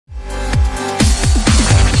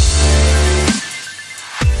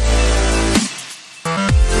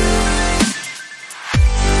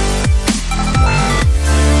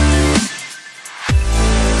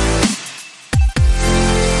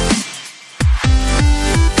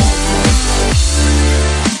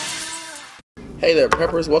Hey there,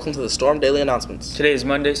 preppers. Welcome to the Storm Daily Announcements. Today is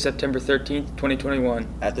Monday, September 13th, 2021.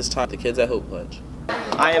 At this time, the kids at Hope pledge.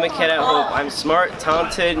 I am a kid at Hope. I'm smart,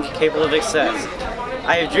 talented, and capable of success.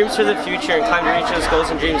 I have dreams for the future and climb to reach those goals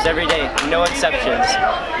and dreams every day, no exceptions.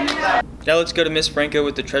 Now let's go to Miss Franco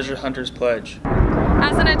with the Treasure Hunter's Pledge.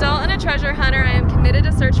 As an adult and a treasure hunter, I am committed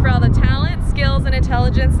to search for all the talent, skills, and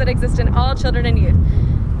intelligence that exist in all children and youth.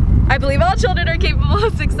 I believe all children are capable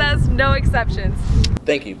of success, no exceptions.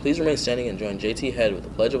 Thank you. Please remain standing and join JT Head with the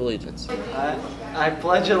Pledge of Allegiance. I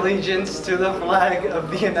pledge allegiance to the flag of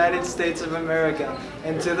the United States of America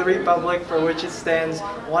and to the republic for which it stands,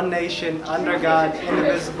 one nation, under God,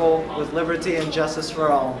 indivisible, with liberty and justice for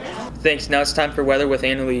all. Thanks. Now it's time for weather with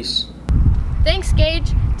Annalise. Thanks, Gage.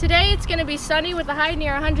 Today it's going to be sunny with a high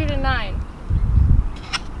near 109.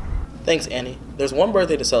 Thanks, Annie. There's one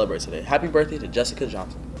birthday to celebrate today. Happy birthday to Jessica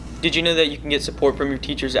Johnson. Did you know that you can get support from your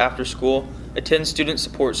teachers after school? Attend student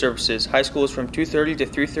support services. High school is from 2:30 to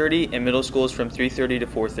 3:30 and middle school is from 3:30 to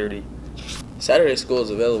 4:30. Saturday school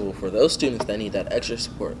is available for those students that need that extra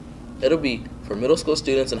support. It'll be for middle school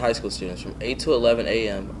students and high school students from 8 to 11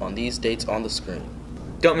 a.m. on these dates on the screen.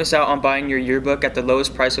 Don't miss out on buying your yearbook at the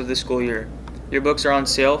lowest price of the school year. Yearbooks are on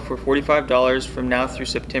sale for $45 from now through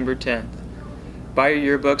September 10th. Buy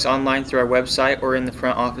your yearbooks online through our website or in the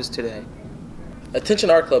front office today. Attention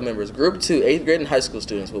Art Club members, Group 2 8th grade and high school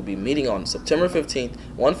students will be meeting on September 15th,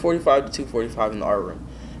 1:45 to 2:45 in the art room.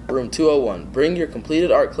 Room 201. Bring your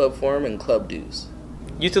completed art club form and club dues.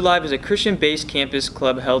 Youth Alive is a Christian-based campus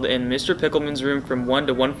club held in Mr. Pickleman's room from 1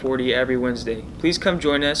 to 1:40 every Wednesday. Please come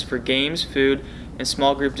join us for games, food, and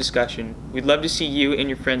small group discussion. We'd love to see you and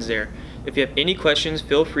your friends there. If you have any questions,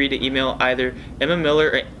 feel free to email either Emma Miller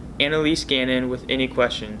or Annalise Gannon with any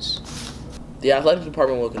questions. The athletic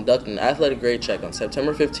department will conduct an athletic grade check on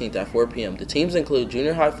September 15th at 4 p.m. The teams include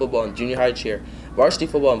junior high football and junior high cheer, varsity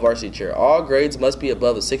football and varsity cheer. All grades must be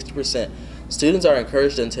above a 60%. Students are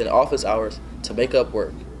encouraged to attend office hours to make up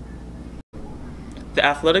work. The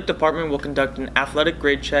athletic department will conduct an athletic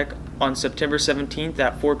grade check on September 17th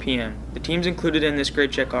at 4 p.m. The teams included in this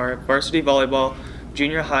grade check are varsity volleyball,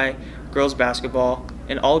 junior high, girls basketball,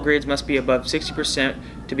 and all grades must be above 60%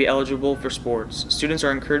 to be eligible for sports. Students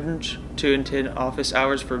are encouraged to attend office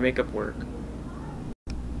hours for makeup work.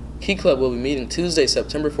 Key Club will be meeting Tuesday,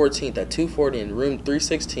 September 14th at 2:40 in room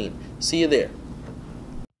 316. See you there.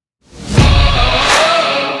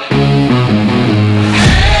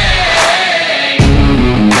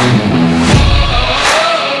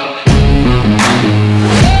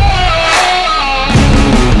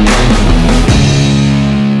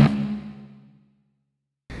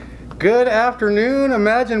 Good afternoon,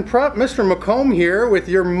 Imagine Prep. Mr. McComb here with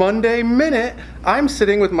your Monday Minute. I'm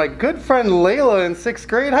sitting with my good friend Layla in 6th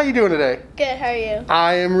grade. How you doing today? Good, how are you?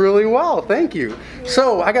 I am really well, thank you.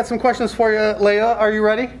 So, I got some questions for you, Layla. Are you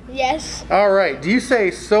ready? Yes. All right. Do you say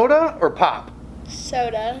soda or pop?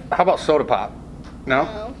 Soda. How about soda pop? No?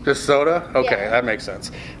 No. Just soda? Okay, Yeah. that makes sense.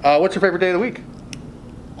 What's your favorite day of the week?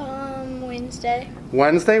 Wednesday.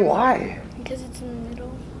 Wednesday? Why? Because it's in the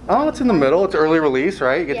middle. Oh, it's in the middle. It's early release,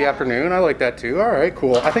 right? You get the Yeah. afternoon. I like that too. All right,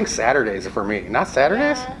 cool. I think Saturdays are for me. Not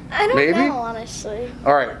Saturdays? I don't Maybe? know, honestly.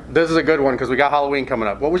 All right, this is a good one because we got Halloween coming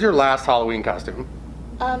up. What was your last Halloween costume?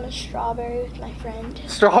 A strawberry with my friend.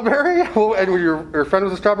 Strawberry? Well, and your friend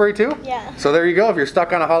was a strawberry too? Yeah. So there you go. If you're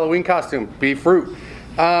stuck on a Halloween costume, be fruit. Do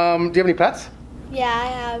you have any pets? Yeah, I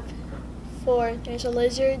have 4. There's a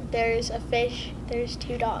lizard, there's a fish, there's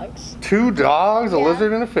 2 dogs. 2 dogs, a Yeah.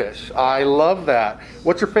 lizard, and a fish. I love that.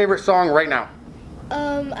 What's your favorite song right now?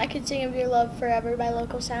 I could sing Of Your Love Forever by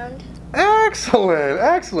Local Sound. Excellent,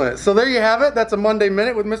 excellent. So there you have it. That's a Monday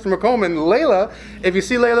Minute with Mr. McComb and Layla. If you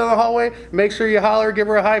see Layla in the hallway, make sure you holler, give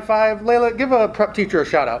her a high five. Layla, give a prep teacher a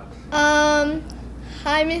shout out.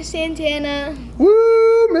 Hi, Miss Santana.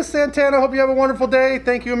 Woo, Miss Santana, hope you have a wonderful day.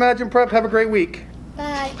 Thank you, Imagine Prep. Have a great week.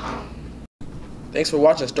 Bye. Thanks for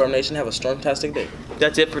watching, Storm Nation. Have a stormtastic day.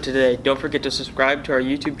 That's it for today. Don't forget to subscribe to our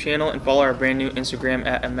YouTube channel and follow our brand new Instagram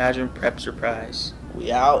at Imagine Prep Surprise.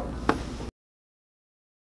 We out.